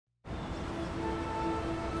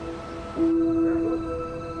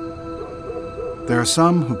There are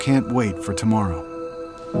some who can't wait for tomorrow.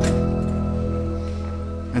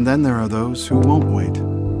 And then there are those who won't wait.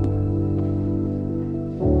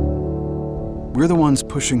 We're the ones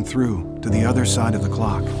pushing through to the other side of the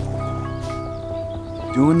clock.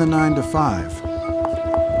 Doing the 9 to 5,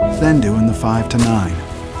 then doing the 5 to 9.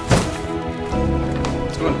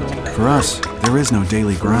 For us, there is no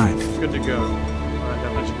daily grind. Good to go. Alright,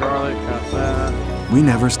 got a bunch of garlic, got that. We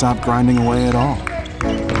never stop grinding away at all.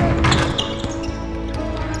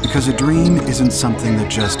 Because a dream isn't something that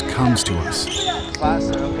just comes to us.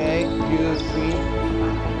 Faster, okay? 2, 3.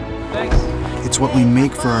 Thanks. It's what we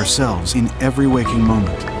make for ourselves in every waking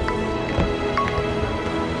moment.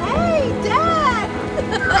 Hey, Dad!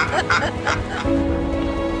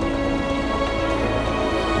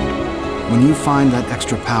 When you find that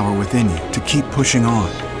extra power within you to keep pushing on,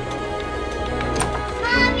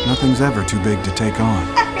 nothing's ever too big to take on.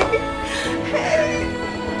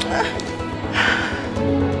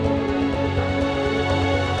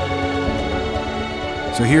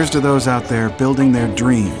 So here's to those out there building their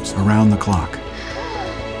dreams around the clock.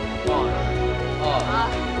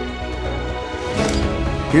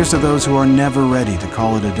 Here's to those who are never ready to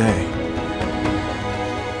call it a day.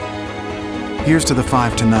 Here's to the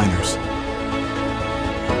 5 to 9ers.